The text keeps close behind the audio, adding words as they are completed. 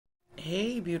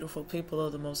Hey, beautiful people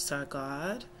of the Most High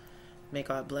God. May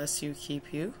God bless you,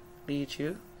 keep you, lead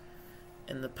you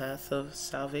in the path of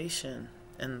salvation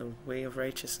and the way of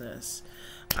righteousness.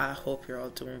 I hope you're all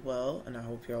doing well, and I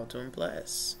hope you're all doing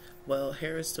blessed. Well,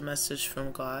 here is the message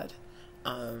from God,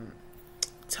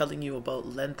 telling you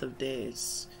about length of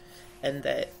days, and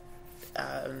that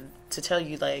to tell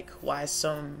you like why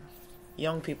some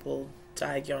young people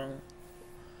die young,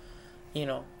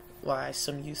 why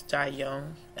some youth die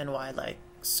young, and why like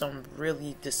some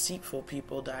really deceitful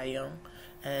people die young.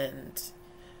 And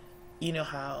you know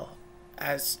how,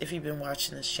 as if you've been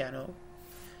watching this channel,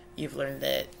 you've learned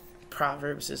that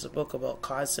Proverbs is a book about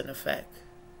cause and effect,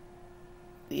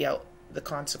 the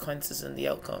consequences and the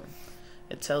outcome.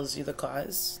 It tells you the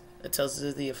cause, it tells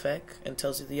you the effect, and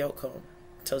tells you the outcome.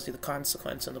 It tells you the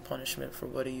consequence and the punishment for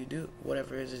what do you do,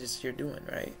 whatever it is you're doing,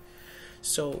 right?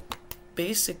 So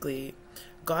basically,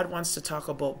 God wants to talk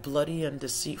about bloody and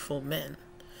deceitful men.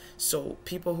 So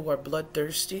people who are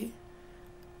bloodthirsty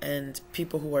and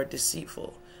people who are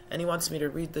deceitful. And he wants me to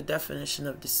read the definition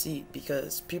of deceit,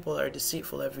 because people are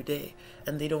deceitful every day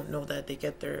and they don't know that they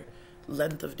get their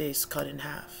length of days cut in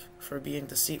half for being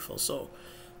deceitful. So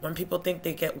when people think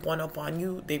they get one up on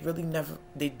you, they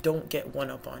don't get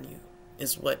one up on you,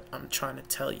 is what I'm trying to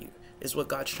tell you, is what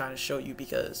God's trying to show you,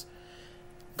 because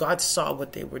God saw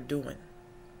what they were doing.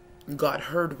 God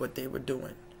heard what they were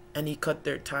doing, and he cut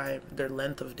their time, their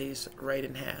length of days right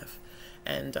in half.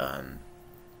 And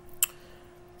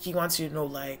he wants you to know,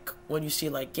 like, when you see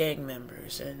like gang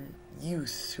members and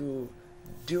youth who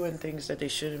doing things that they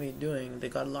shouldn't be doing, they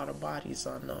got a lot of bodies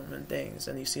on them and things,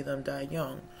 and you see them die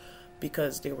young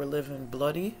because they were living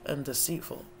bloody and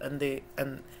deceitful, and they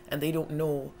don't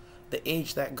know the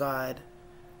age that God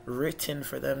written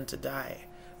for them to die,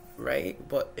 right?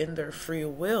 But in their free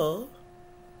will,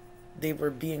 they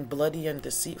were being bloody and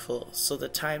deceitful. So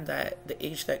the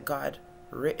age that God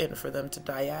written for them to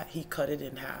die at, he cut it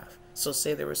in half. So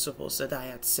say they were supposed to die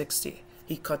at 60,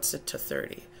 he cuts it to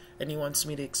 30. And he wants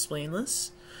me to explain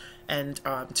this and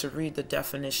to read the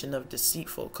definition of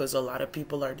deceitful, because a lot of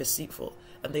people are deceitful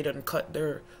and they done cut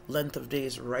their length of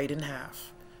days right in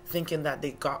half, thinking that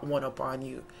they got one up on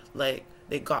you, like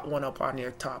they got one up on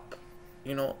your top,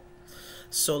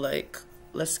 So like,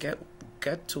 let's get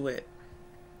to it.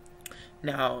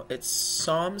 Now, it's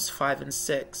Psalms 5 and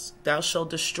 6. Thou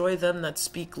shalt destroy them that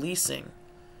speak leasing.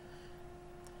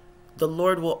 The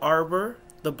Lord will arbor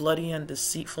the bloody and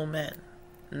deceitful men.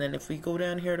 And then if we go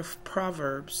down here to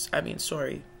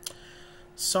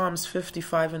Psalms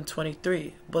 55 and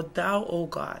 23. But thou, O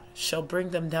God, shall bring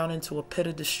them down into a pit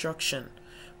of destruction.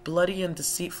 Bloody and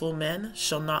deceitful men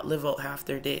shall not live out half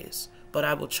their days, but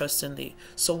I will trust in thee.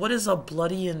 So what is a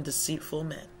bloody and deceitful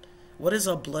man? What is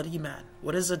a bloody man?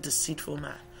 What is a deceitful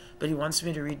man? But he wants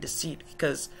me to read deceit,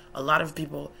 because a lot of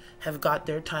people have got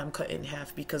their time cut in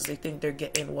half because they think they're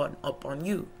getting one up on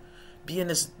you.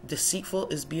 Being as deceitful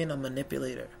is being a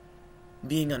manipulator,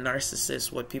 being a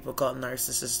narcissist, what people call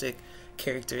narcissistic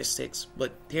characteristics.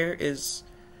 But here is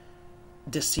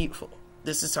deceitful.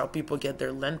 This is how people get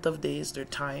their length of days, their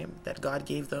time that God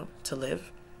gave them to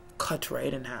live, cut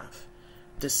right in half.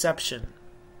 Deception,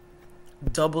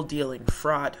 double dealing,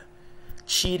 fraud,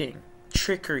 cheating,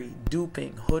 trickery,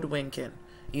 duping, hoodwinking,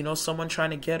 someone trying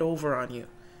to get over on you,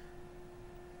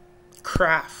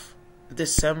 craft,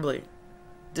 dissembling,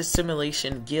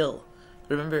 dissimulation, guile.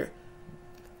 Remember,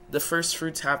 the first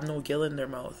fruits have no guile in their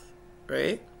mouth,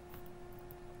 right?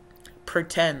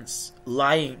 Pretense,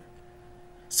 lying.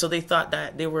 So they thought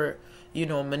that they were,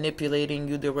 manipulating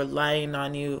you, they were lying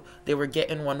on you, they were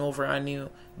getting one over on you,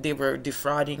 they were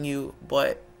defrauding you,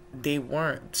 but they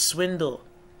weren't.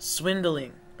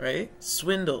 Swindling, right?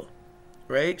 Swindle,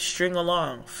 right? String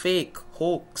along, fake,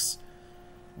 hoax,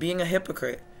 being a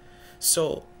hypocrite.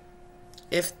 So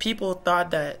if people thought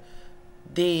that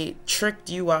they tricked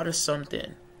you out of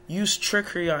something, used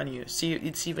trickery on you, see,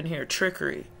 it's even here,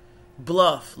 trickery,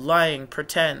 bluff, lying,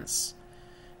 pretense,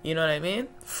 you know what I mean?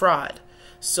 Fraud.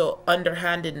 So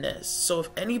underhandedness. So if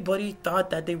anybody thought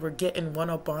that they were getting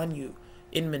one up on you,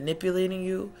 in manipulating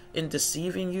you, in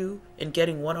deceiving you, in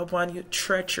getting one up on you,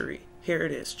 treachery. Here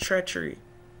it is, treachery.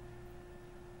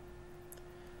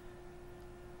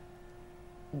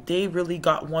 They really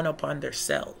got one up on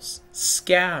themselves.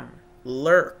 Scam,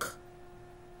 lurk.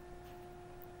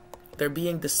 They're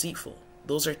being deceitful.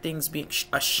 Those are things being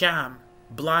a sham,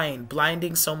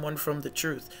 blinding someone from the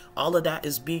truth. All of that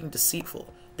is being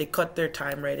deceitful. They cut their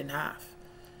time right in half.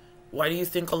 Why do you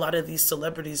think a lot of these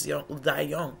celebrities die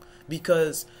young?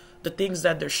 Because the things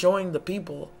that they're showing the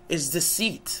people is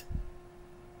deceit.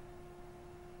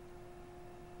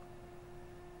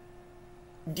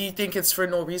 Do you think it's for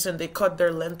no reason? They cut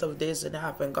their length of days in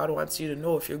half, and God wants you to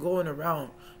know, if you're going around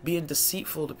being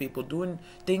deceitful to people, doing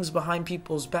things behind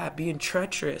people's back, being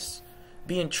treacherous,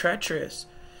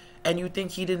 and you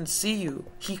think he didn't see you,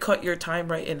 he cut your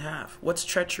time right in half. What's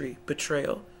treachery?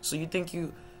 Betrayal. So you think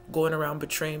you going around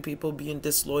betraying people, being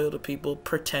disloyal to people,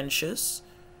 pretentious,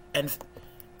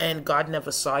 and God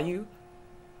never saw you,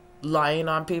 lying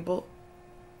on people,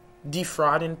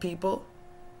 defrauding people,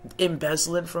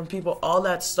 embezzling from people? All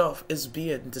that stuff is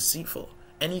being deceitful.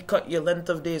 And he cut your length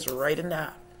of days right in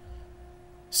half.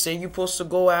 Say you're supposed to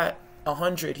go at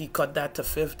 100, he cut that to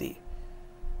 50.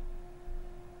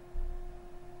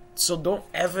 So don't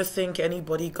ever think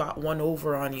anybody got one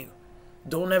over on you.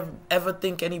 Don't ever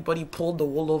think anybody pulled the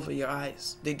wool over your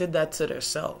eyes. They did that to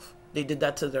themselves. They did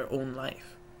that to their own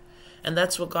life. And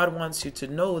that's what God wants you to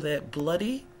know, that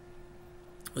bloody,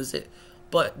 was it?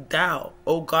 But thou,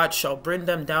 O God, shall bring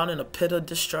them down in a pit of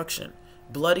destruction.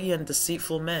 Bloody and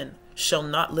deceitful men shall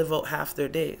not live out half their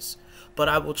days, but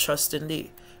I will trust in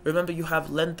thee. Remember, you have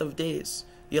length of days.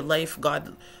 Your life,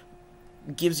 God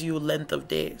gives you length of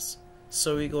days.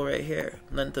 So we go right here,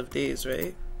 length of days,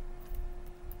 right?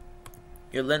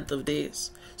 Your length of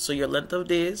days. So your length of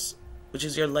days, which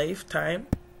is your lifetime,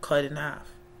 cut in half.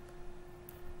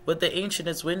 With the ancient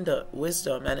is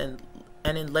wisdom, and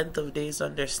in length of days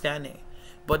understanding.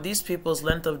 But these people's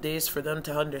length of days for them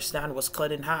to understand was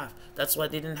cut in half. That's why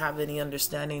they didn't have any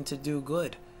understanding to do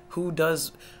good. Who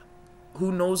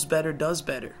knows better does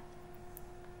better.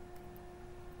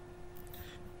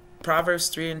 Proverbs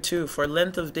 3:2, for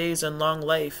length of days and long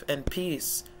life and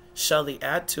peace shall he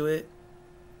add to it.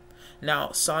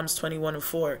 Now, Psalms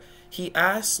 21:4, he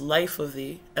asked life of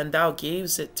thee, and thou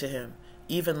gavest it to him,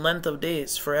 even length of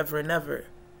days forever and ever.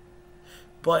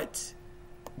 But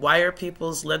why are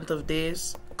people's length of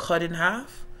days cut in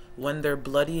half? When they're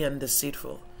bloody and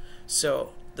deceitful.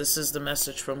 So this is the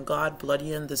message from God.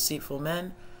 Bloody and deceitful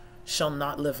men shall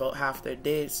not live out half their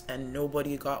days, and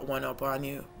nobody got one up on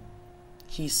you.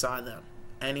 He saw them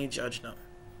and he judged them.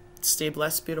 Stay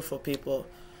blessed, beautiful people.